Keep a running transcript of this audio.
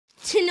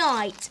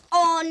tonight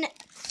on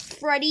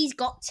Freddy's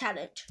Got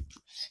Talent.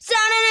 Today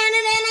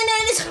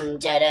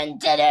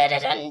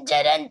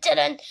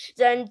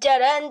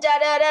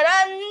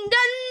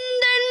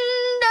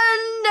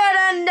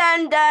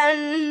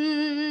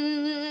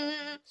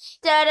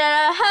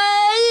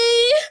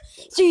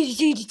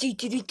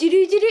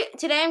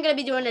I'm going to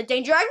be doing a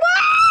danger act.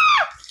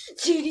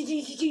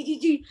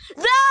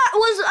 That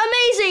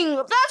was amazing.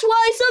 That's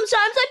why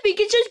sometimes I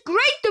think it's just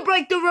great to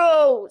break the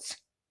rules.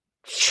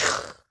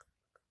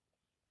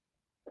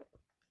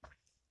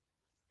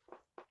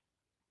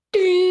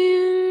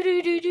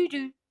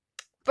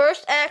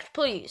 First act,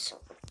 please.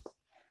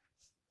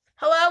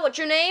 Hello, what's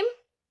your name?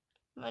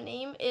 My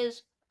name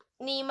is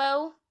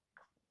Nemo.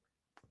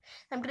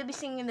 I'm going to be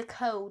singing the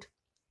code.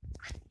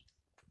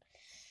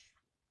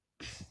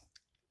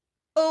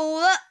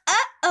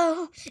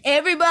 Oh,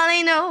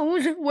 everybody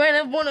knows when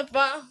I wanna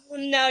find.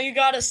 Now you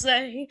gotta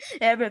say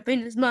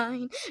everything is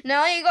mine.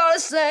 Now you gotta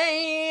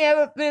say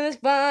everything is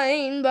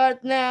fine,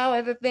 but now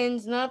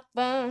everything's not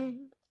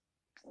fine.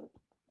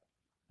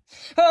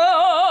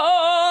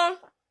 Oh,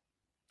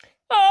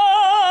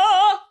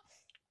 oh,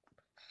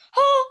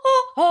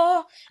 oh,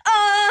 oh,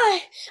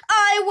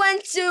 I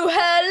went to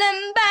hell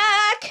and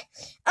back.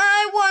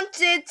 I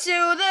wanted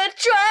to the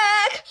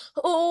track.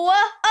 Oh,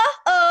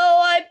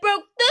 I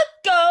broke the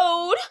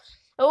code.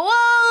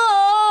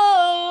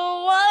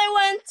 Oh, I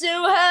went to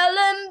hell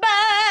and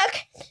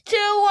back.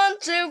 2, 1,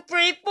 2,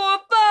 3, 4,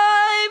 5.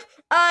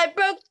 I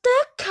broke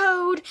the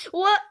code.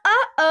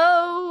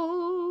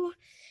 Whoa.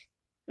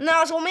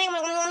 Now it's me.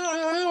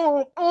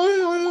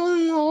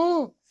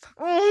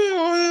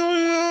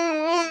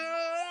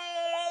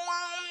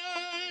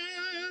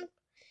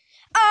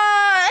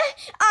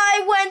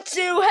 I went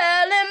to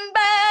hell and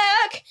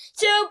back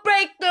to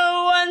break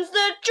the ones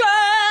that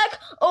track.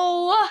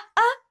 Oh,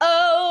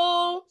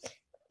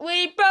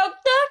 we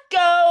broke the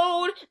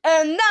code,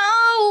 and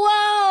now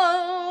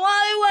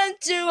I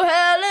went to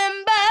hell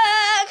and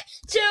back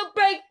to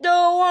break the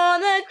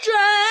one that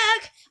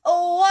track.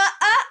 Oh,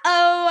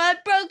 I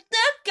broke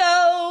the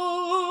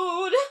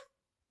code.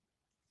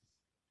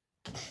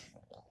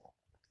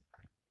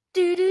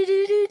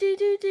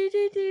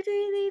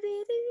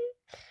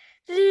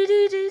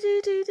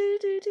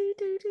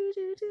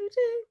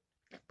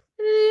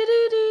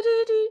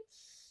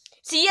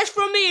 It's a yes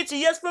from me, it's a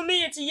yes from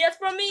me, it's a yes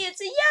from me, it's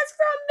a yes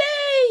from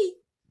me.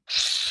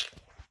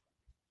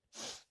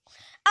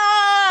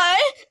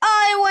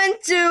 I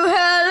went to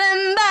hell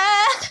and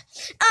back.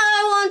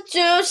 I want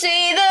to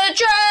see the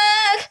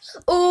track.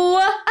 Oh,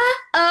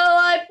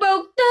 I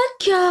broke the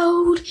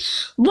code.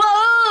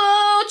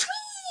 Whoa,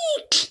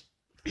 tweak.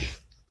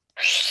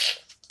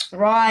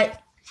 Right.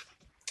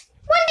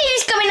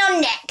 Who's coming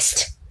on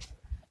next?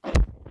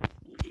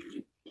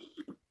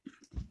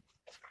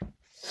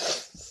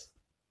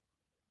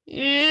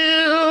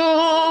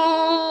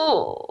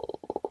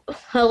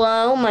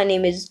 Hello, my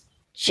name is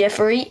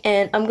Jeffrey,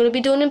 and I'm going to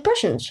be doing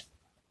impressions.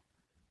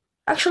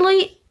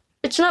 Actually,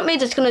 it's not me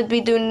that's going to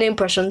be doing the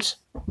impressions.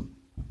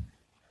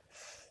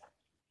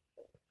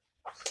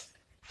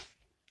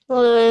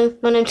 My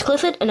name's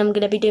Clifford, and I'm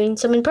going to be doing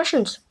some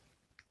impressions.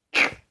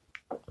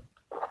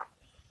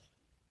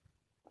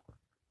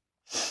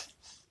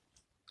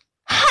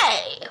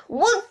 Hey,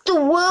 what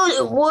the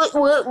world, what?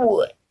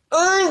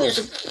 I was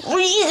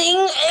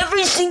freezing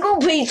every single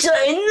pizza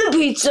in the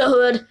Pizza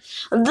Hut,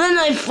 and then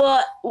I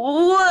thought,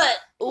 what?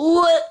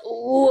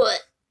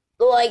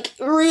 Like,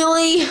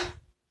 really?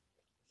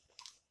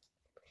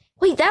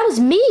 Wait, that was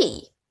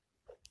me.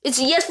 It's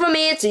a yes from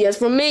me, it's a yes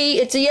from me,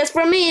 it's a yes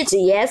from me, it's a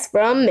yes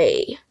from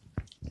me.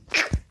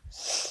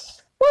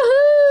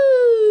 Woohoo!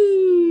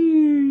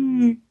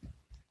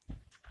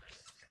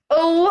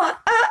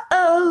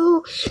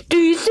 Oh,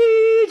 do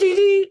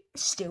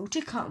still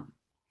to come.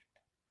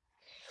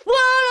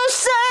 Wanna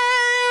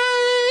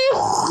say,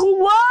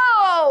 whoa!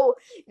 Oh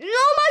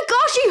my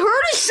gosh, he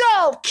hurt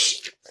himself!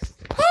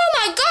 Oh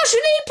my gosh, we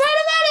need a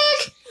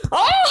paramedic!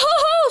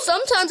 Oh,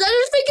 sometimes I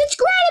just think it's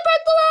great to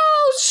break the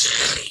rules!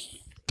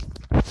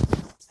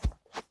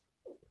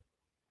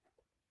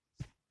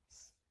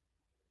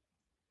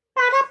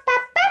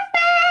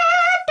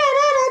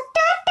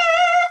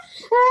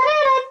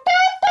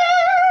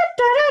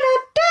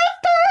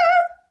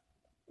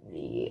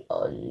 The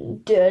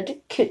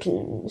undead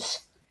kittens.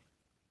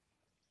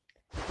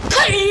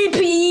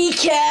 Creepy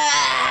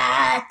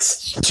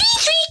cats!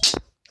 Tweak!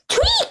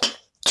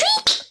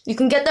 You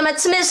can get them at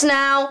Smith's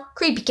now.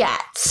 Creepy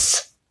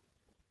cats.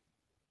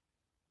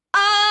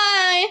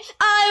 I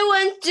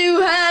went to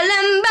hell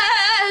and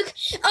back.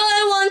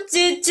 I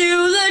wanted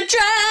to the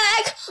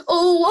track.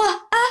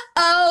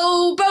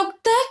 Oh,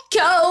 broke the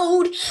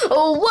code.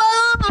 Oh, whoa.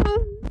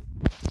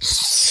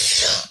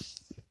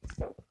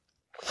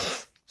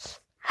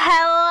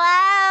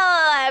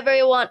 Hello,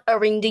 everyone. A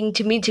ring ding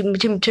to me, tim.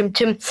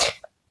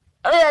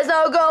 There's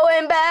no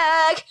going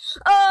back.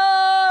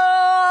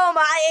 Oh,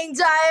 my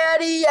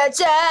anxiety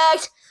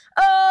attacked.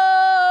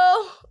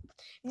 Oh,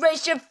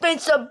 raise your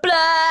face to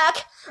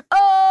black.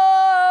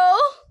 Oh,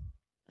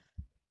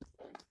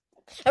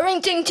 A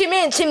ring ting tim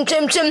in tim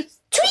tim tim.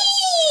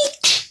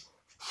 Tweet.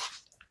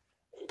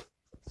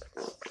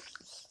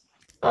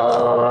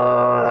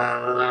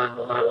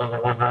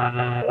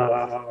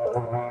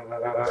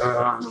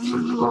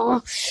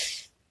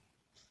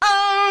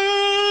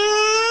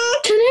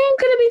 Today I'm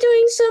gonna be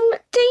doing some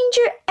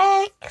Danger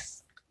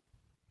X.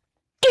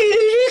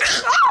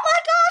 Oh my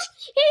gosh,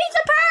 he's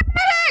a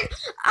paramedic!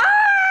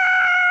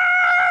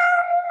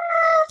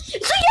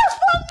 It's a yes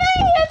from me!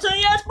 It's a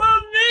yes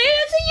from me!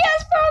 It's a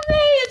yes from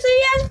me! It's a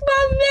yes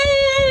from me!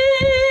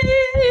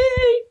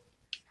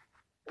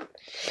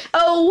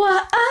 Oh,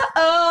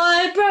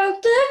 I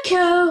broke the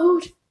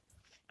code.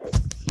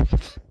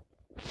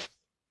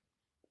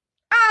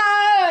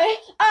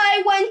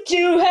 I went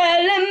to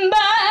hell and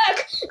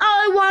back.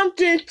 I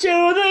wanted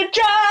to the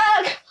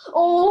track.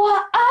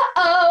 Oh,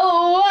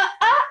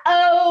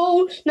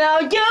 now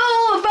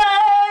you're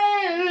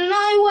fine.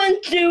 I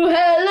went to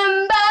hell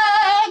and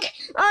back.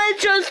 I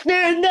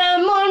trusted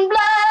them on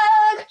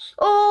black.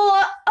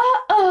 Oh.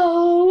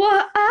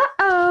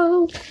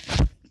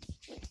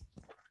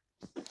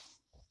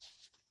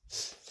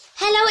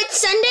 Hello, it's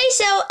Sunday,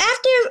 so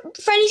after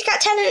Freddy's Got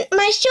Talent,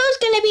 my show's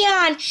gonna be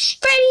on.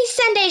 Freddy's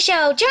Sunday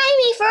Show. Join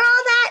me for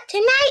all that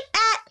tonight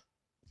at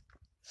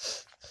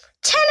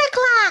 10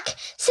 o'clock.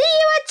 See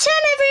you at 10,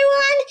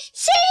 everyone.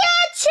 See you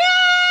at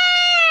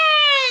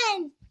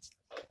 10!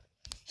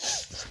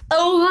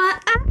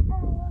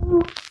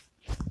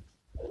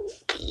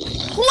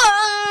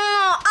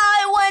 Whoa,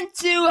 I went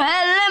to hell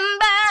and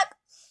back.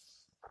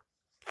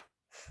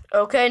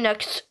 Okay,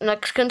 next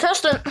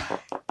contestant.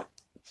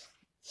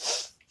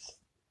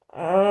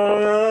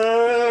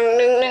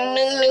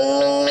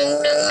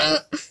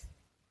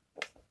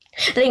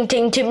 Ding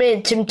ting tim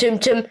tim tim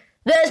tim.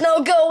 There's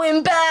no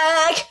going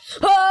back.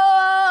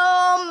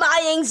 Oh,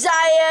 my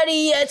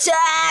anxiety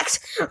attacks.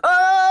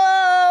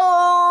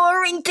 Oh,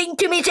 ring ting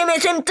timmy timmy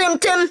tim tim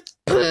tim.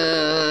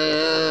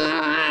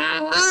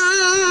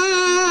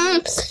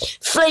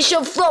 Flesh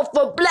of flow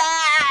for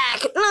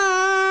black.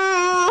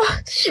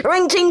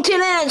 Ring ting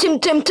tim tim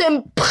tim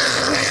tim.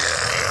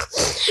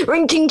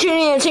 Ring ting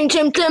ting tim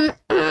tim tim.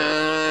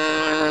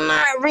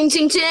 Ring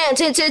ting ting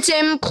tim tim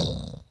tim.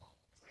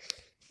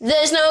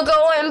 There's no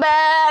going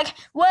back.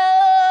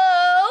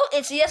 Whoa!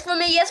 It's a yes for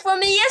me, yes for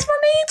me, yes for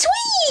me.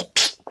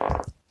 Tweet!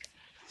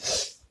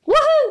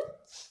 Woohoo!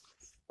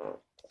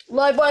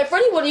 Live by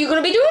Freddy, what are you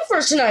going to be doing for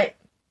us tonight?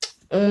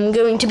 I'm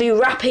going to be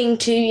rapping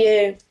to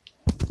you.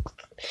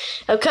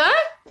 Okay?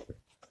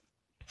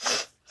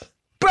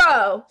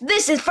 Bro,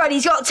 this is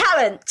Freddy's Got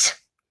Talent.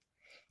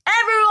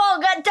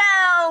 Everyone get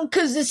down,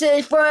 cause this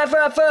is for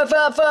DJ,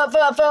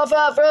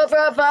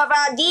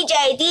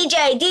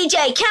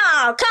 come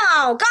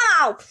on.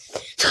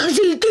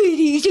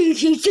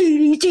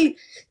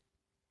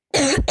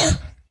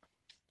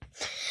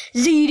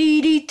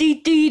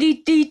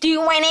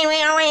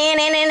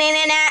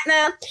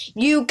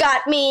 You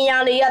got me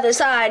on the other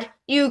side.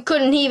 You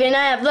couldn't even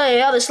have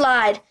the other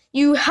slide.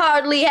 You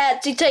hardly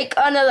had to take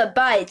another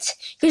bite,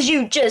 cause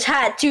you just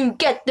had to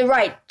get the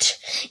right.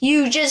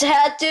 You just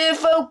had to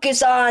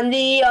focus on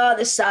the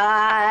other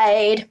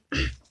side.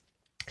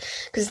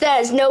 Cause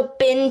there's no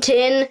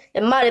Bintin,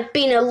 it might have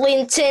been a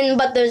Linton,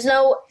 but there's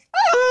no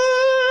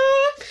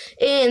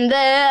in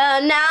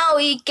there. Now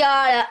we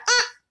got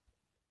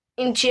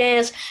a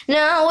chance.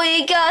 Now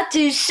we got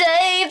to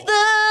save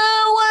the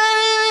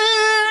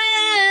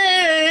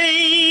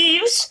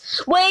waves.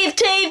 Wave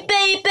tape,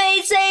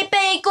 baby, say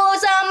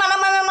goes somewhere.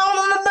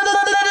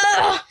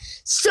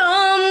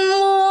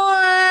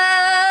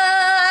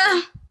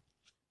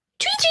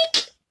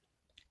 Tweet.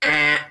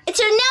 It's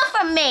a no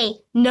from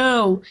me.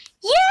 No.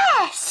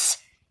 Yes.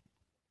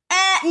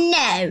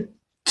 No.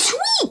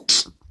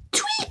 Tweet.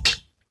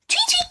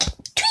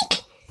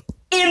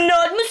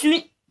 Not miss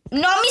me.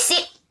 No.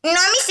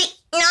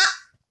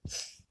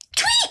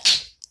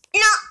 Tweet.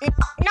 No.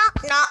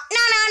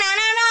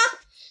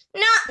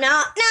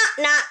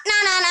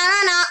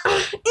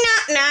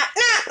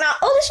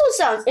 Oh, this one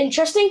sounds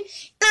interesting.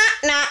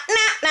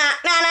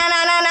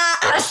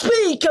 I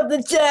speak of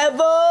the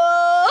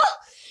devil.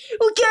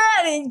 We're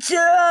getting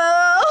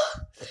to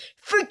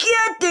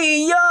forget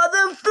the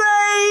other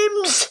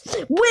flames.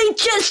 We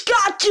just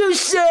got to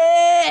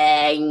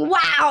sing.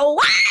 Wow.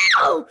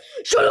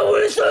 Shut up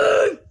and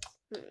sing.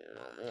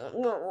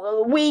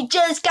 We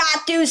just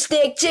got to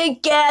stick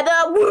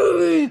together.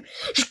 We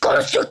just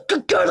gotta stick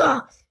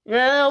together.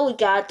 Now we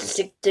got to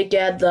stick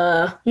together.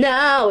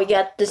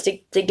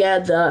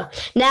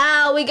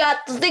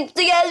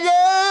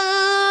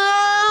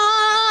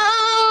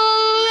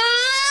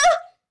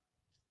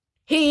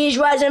 He's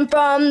rising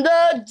from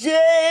the day.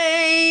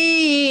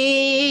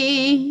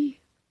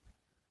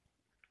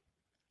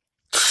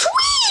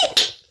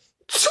 Tweet.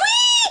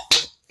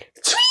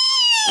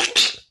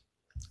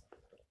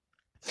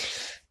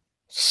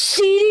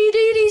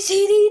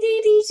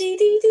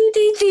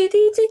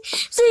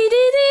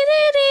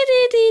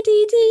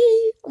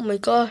 Oh my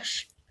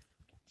gosh.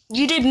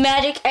 You did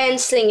magic and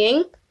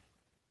singing?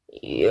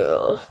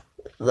 Yeah,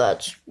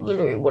 that's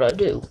literally what I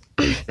do.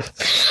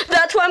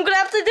 That's That's why I'm gonna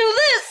have to do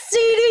this.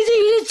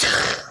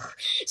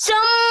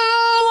 Somewhere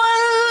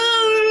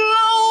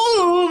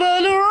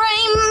over the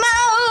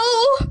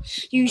rainbow,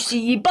 you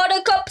see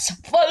buttercups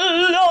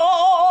fly.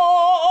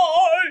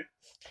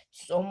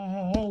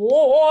 Somewhere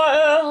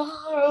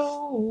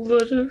over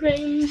the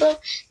rainbow.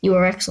 You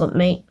are excellent,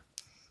 mate.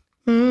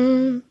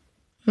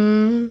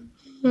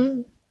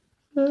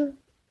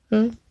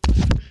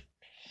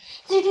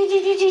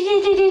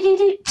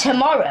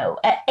 Tomorrow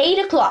at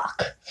 8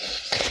 o'clock.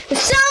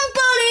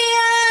 Somebody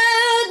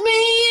let me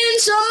in,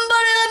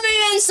 somebody let me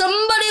in,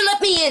 somebody let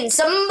me in,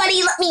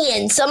 somebody let me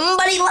in,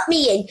 somebody let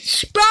me in.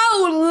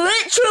 Bro,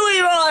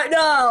 literally right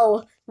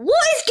now.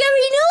 What is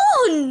going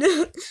on?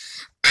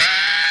 Ha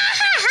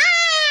ha ha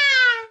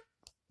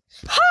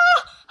ha ha!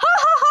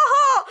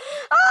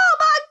 Oh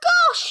my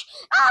gosh!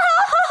 I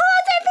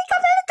don't think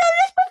I've ever done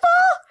this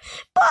before,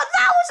 but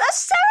that was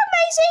so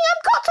amazing.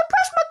 I've got to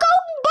press my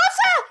golden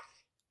buzzer.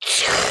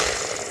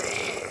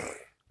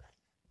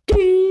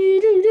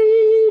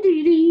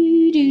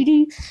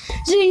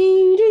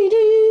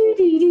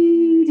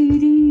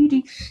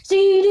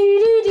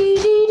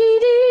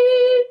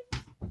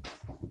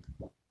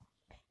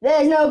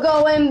 There's no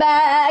going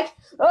back.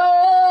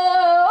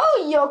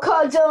 Oh, your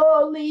cards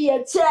are only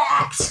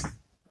attacked.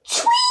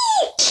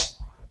 Sweet!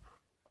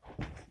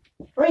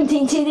 Ring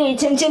ting ting ting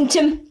tim tim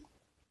tim.